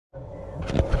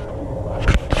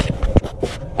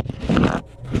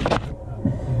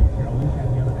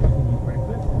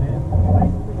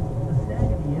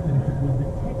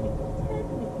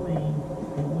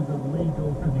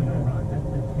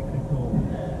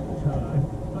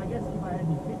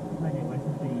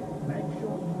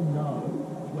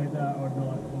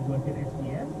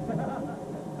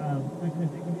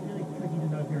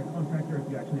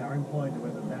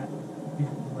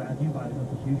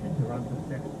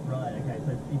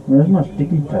There's my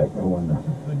sticky tape, I wonder.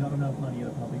 But not enough money at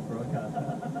a public broadcaster.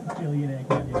 Billionaire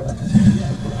can do that.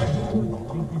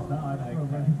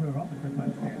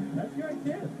 That's great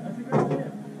tip. That's a great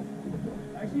tip.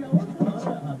 Actually, I want some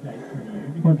other updates from you.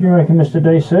 What do you reckon, Mr.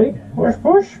 DC? Push,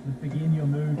 push. Begin your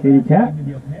move Kitty cat. with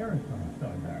your parents. I'm so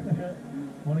embarrassed.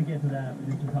 Want to get to that,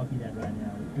 but it's a cocky dad right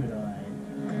now. Good eye.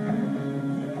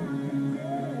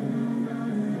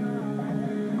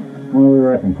 What do we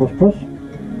reckon? Push, push.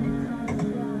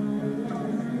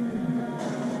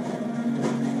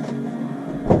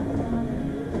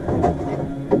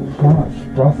 So much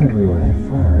stuff everywhere.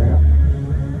 Far out.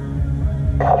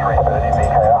 330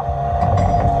 VKR.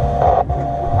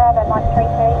 Bravo, Mike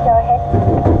 330, go ahead.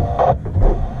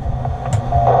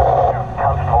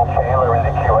 Constable Chandler in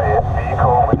the QAS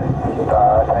vehicle with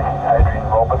taking Adrian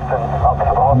Robertson up to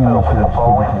the hospital with the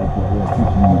following.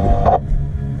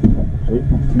 See,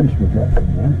 I'm finished with that for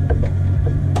now.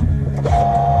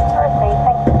 Received,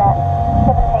 thank you for that.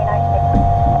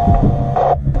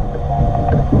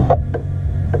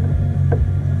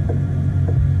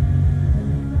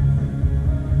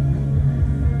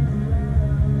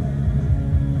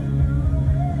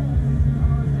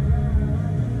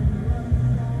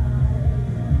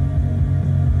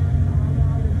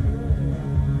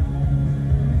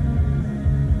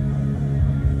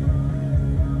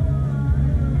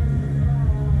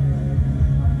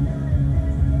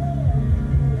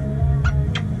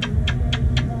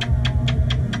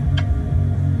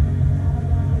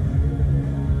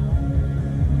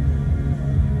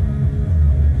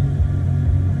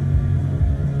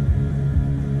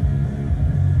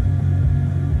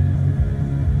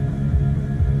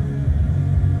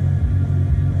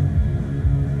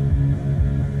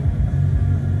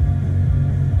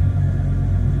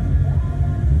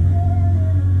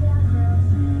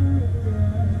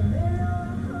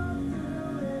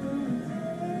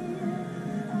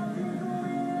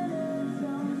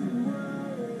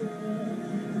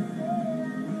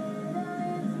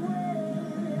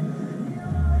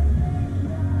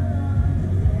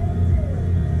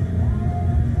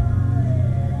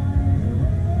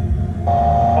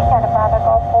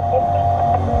 1706.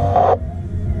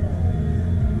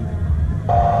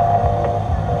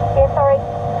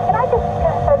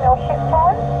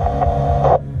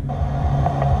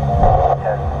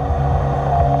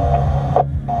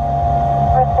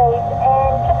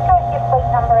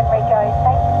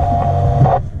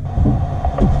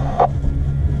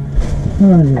 Oh,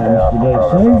 yeah, Mr.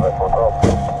 DC.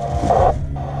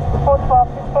 412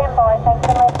 to stand by, thanks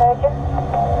for less urgent.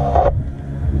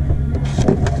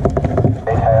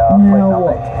 Now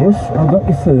what, puss? I've got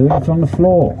your food, it's on the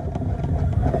floor.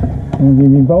 And if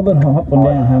you'd be bothered hopping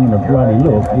down having a bloody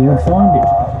look, you would find it,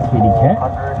 kitty cat.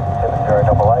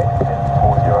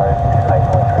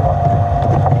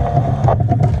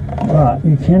 7088 But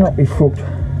you cannot be fucked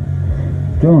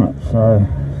doing it, so...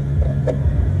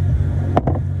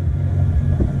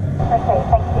 Okay,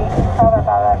 thank you. Bravo,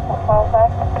 Bravo,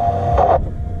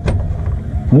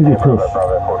 412, Move your push.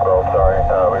 Bravo 412, sorry. We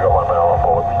got one male on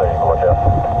board, so you can watch out.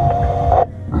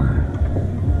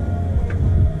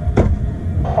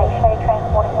 Station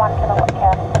transporting 1 to the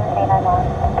watchout, 1709.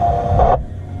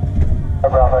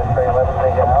 Bravo 311,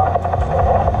 take it out.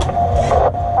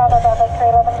 Bravo, Bravo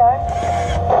 311, go.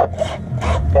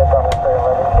 Yeah, Bravo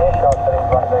 311 here, shot setting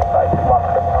runway base 1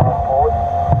 criminal on board.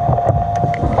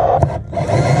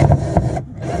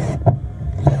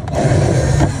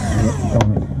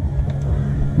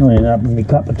 Not even up in my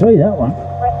cup of tea, that one.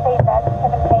 Receive that,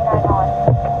 1709.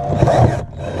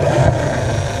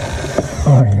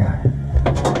 Oh yeah.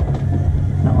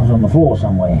 That was on the floor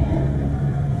somewhere.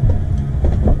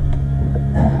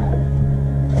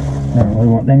 Don't really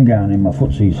want them going in my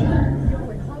footsies.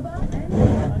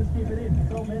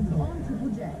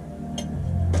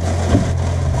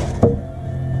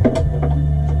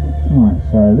 Right,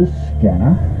 so this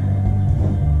scanner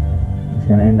is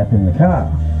going to end up in the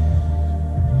car.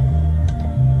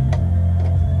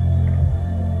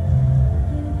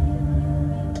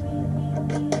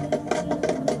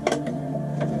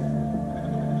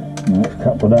 Next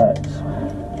couple of days.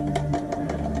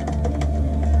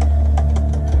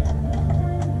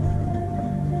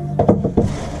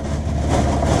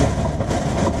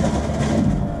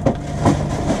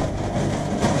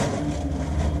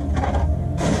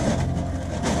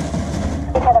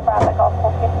 Heather Bravo Golf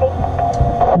 450.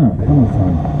 Oh, come on,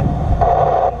 phone.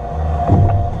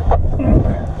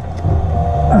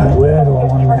 Where do I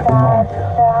want to have the mic?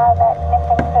 That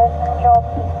missing person job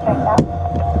is checked up.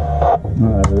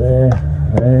 Over there,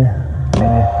 there.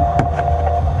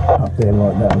 Up there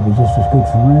like that would be just as good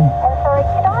for me. And sorry,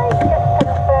 can I just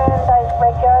confirm those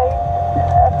regos?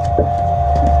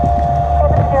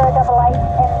 7088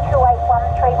 and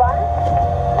 28131?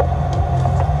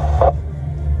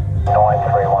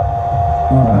 931.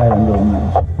 Oh, I hate them doing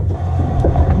that.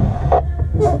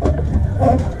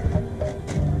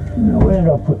 Now, where did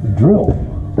I put the drill?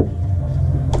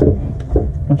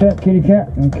 Watch out, kitty cat,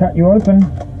 and cut you open.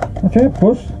 Watch out,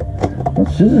 puss. Got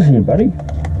scissors here, buddy.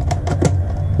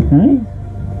 Hey?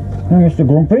 Hey, Mr.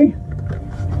 Grumpy.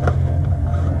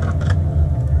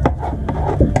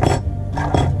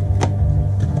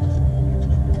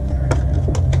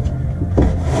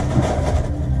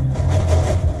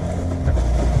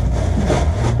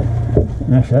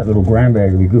 Actually, that little ground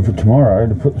bag will be good for tomorrow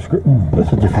to put the script in.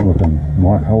 That's a different looking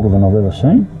mic holder than I've ever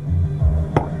seen.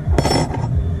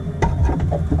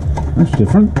 That's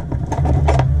different.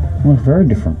 Well, it's very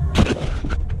different.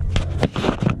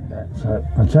 So,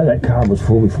 I'd say that card was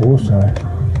full before, so...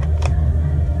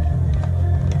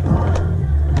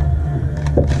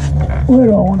 Where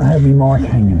do I want to have my mic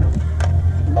hanging?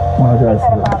 When I go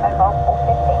for it.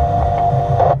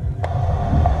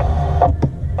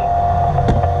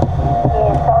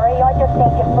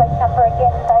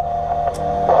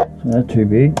 Not too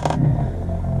big.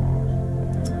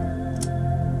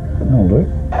 That'll do.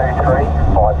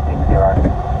 23560.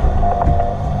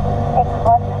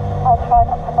 Excellent. I'll try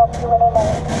not to bother you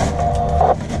anymore.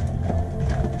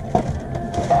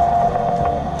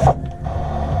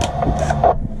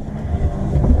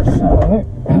 So,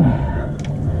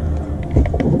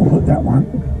 we'll put that one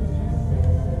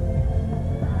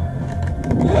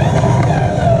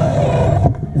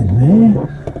in there.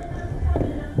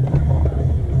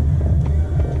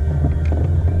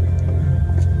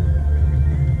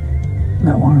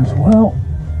 That one as well.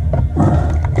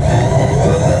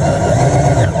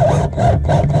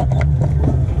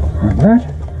 Like that.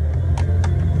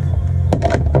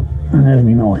 And there's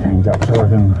me mic hangs up so I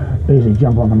can easily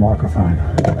jump on the microphone.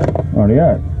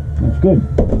 Rightio. That's good.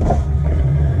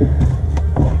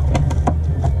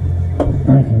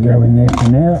 I can go in there for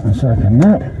now, and so can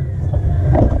that.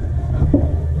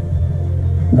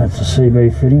 That's the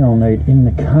CB fitting I'll need in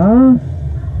the car.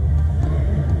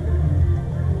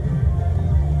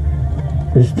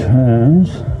 This turns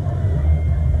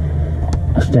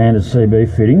a standard CB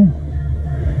fitting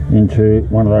into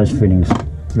one of those fittings.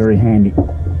 Very handy,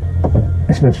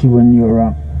 especially when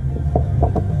you're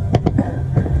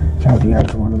jumping out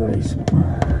to one of these.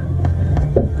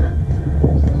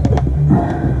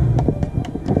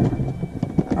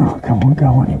 Oh, come on, go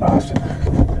on, you bastard.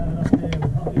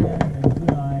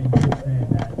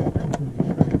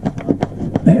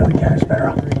 There we go, it's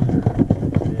better.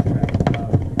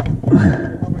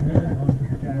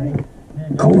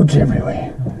 Cords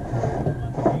everywhere.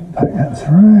 Put that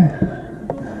through.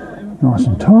 Nice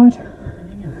and tight.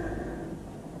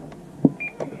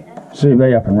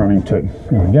 CB up and running too.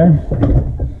 There we go.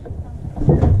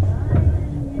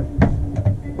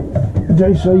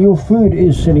 Okay, so your food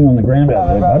is sitting on the ground out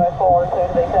there, bud.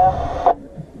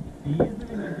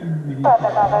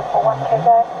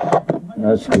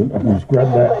 That's good. I can just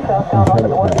grab that and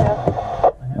throw it back.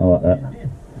 I like that.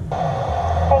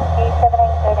 Thank you,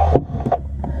 1713.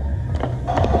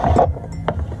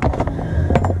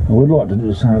 I would like to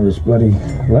do some of this bloody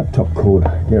laptop cord.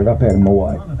 Get it up out of my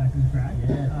way.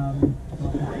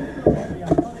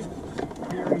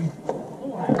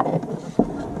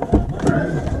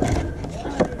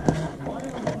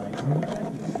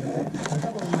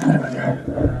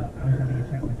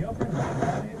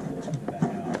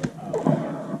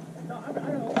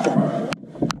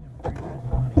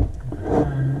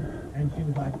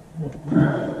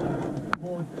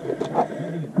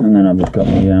 And then I've just got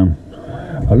my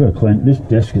I've got to clean. This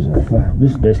desk is a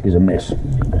mess.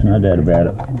 There's no doubt about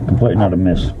it. Completely not a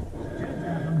mess.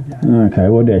 Okay,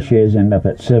 what did our shares end up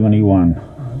at? 71.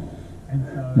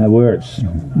 They were at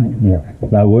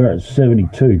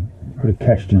 72. Could have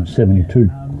cashed in at 72.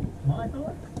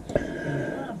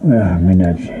 Well,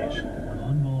 midnight shares.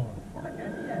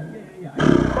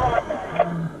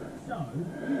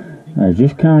 They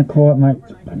just can't quite make.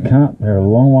 They're a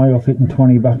long way off hitting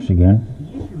 20 bucks again.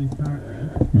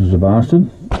 This is a bastard.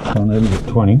 So I need to get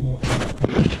 20.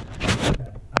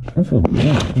 That's what I'm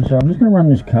doing. So I'm just going to run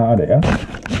this card out. I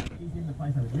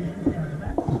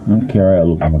don't care how I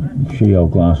look with my shitty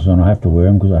old glasses on. I have to wear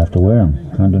them because I have to wear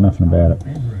them. Can't do nothing about it.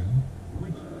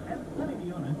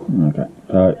 Okay,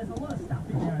 so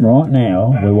right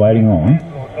now we're waiting on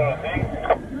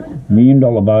 $1 Million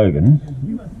Bogan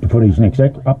to put his next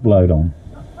upload on.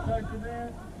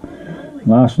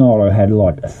 Last night I had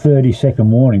like a 30-second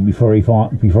warning before he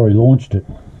launched it.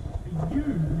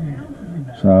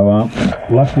 So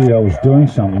luckily I was doing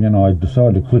something and I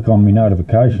decided to click on my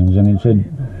notifications and it said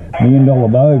 $1 Million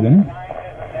Bogan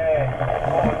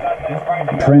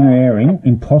premiering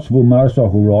Impossible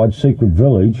Motorcycle Ride Secret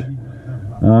Village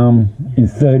in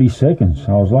 30 seconds.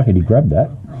 I was lucky to grab that.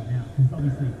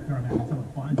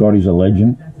 God, he's a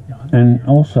legend. And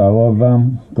also I've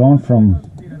gone from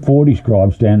 40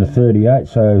 scribes down to 38,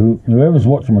 so whoever's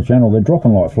watching my channel, they're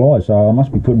dropping like flies, so I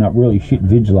must be putting up really shit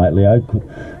vids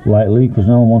lately because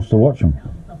no one wants to watch them.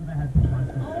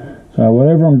 So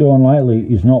whatever I'm doing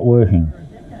lately is not working,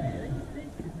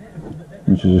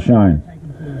 which is a shame.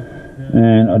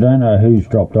 And I don't know who's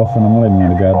dropped off, and I'm not even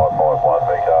going to go.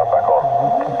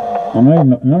 I'm not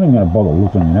even going to bother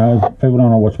looking, you know. If people don't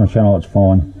want to watch my channel, it's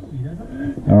fine.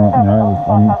 You know, if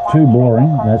I'm too boring,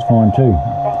 that's fine too.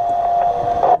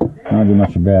 Can't do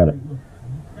much about it.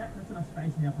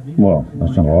 Well,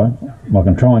 that's not right. I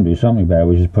can try and do something about it,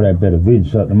 which is put out better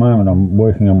vids. So at the moment I'm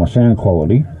working on my sound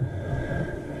quality.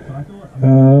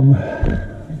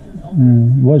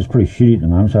 Was pretty shitty at the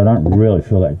moment, so I don't really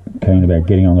feel that keen about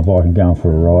getting on the bike and going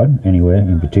for a ride anywhere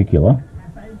in particular.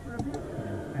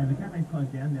 And the cafe's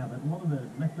closed down now, but a lot of the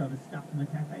leftover stuff from the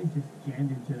cafe is just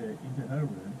jammed into her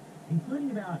room,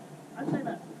 including I'd say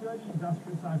about 30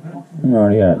 industrial-sized boxes.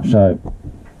 Right, yeah, so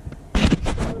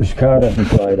this card hasn't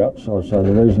played up, so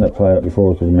the reason that played up before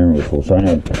was because the memory was full. So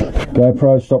anyway,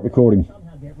 GoPro, stop recording.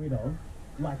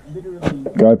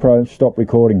 GoPro, stop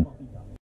recording.